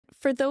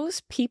for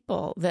those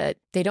people that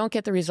they don't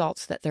get the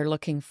results that they're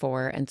looking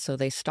for, and so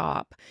they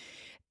stop,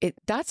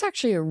 that's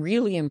actually a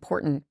really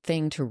important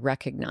thing to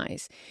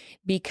recognize,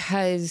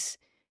 because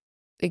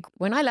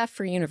when I left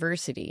for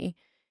university,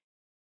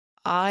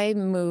 I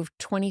moved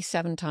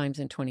 27 times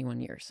in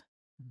 21 years.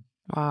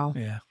 Wow.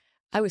 Yeah.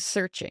 I was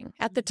searching.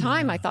 At the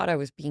time, I thought I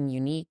was being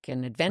unique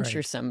and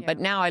adventuresome, Right. but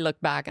now I look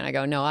back and I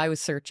go, no, I was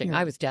searching. Yeah.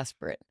 I was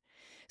desperate,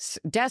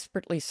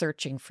 desperately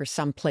searching for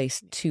some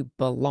place to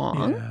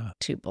belong,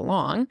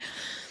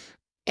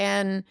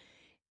 And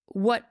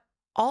what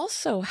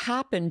also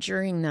happened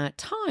during that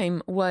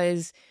time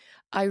was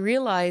I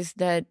realized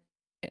that,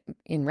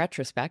 in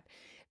retrospect,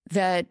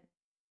 that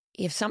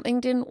if something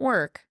didn't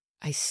work,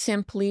 I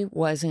simply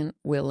wasn't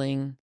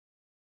willing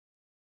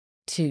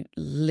to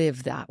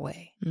live that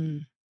way.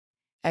 Mm.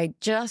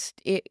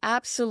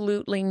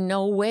 Absolutely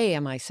no way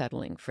am I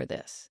settling for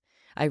this.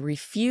 I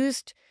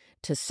refused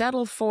to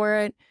settle for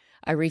it.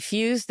 I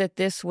refused that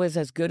this was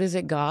as good as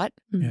it got.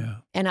 Yeah.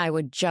 And I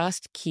would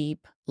just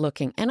keep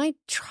looking. And I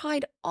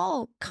tried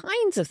all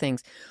kinds of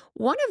things.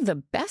 One of the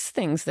best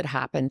things that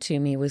happened to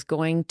me was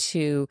going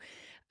to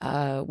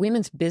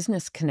women's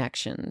business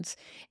connections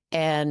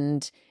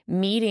and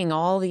meeting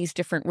all these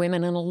different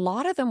women. And a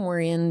lot of them were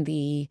in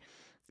the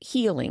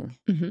healing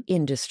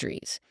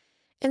industries.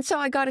 And so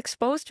I got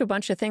exposed to a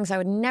bunch of things I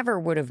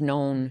would have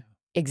known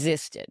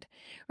existed,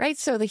 right?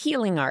 So the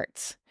healing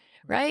arts,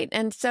 right?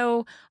 And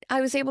so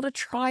I was able to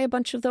try a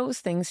bunch of those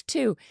things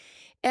too.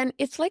 And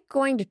it's like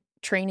going to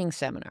training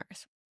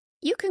seminars.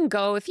 You can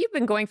go, if you've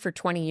been going for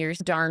 20 years,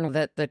 darn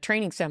that the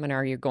training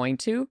seminar you're going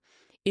to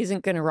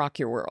isn't going to rock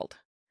your world.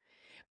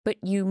 But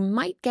you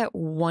might get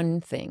one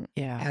thing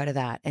out of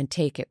that and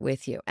take it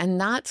with you. And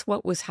that's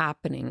what was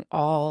happening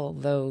all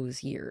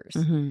those years.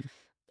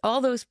 All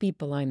those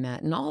people I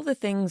met and all the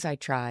things I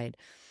tried,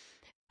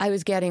 I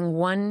was getting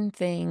one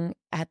thing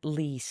at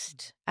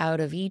least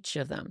out of each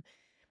of them.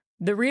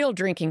 The real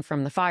drinking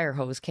from the fire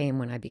hose came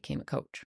when I became a coach.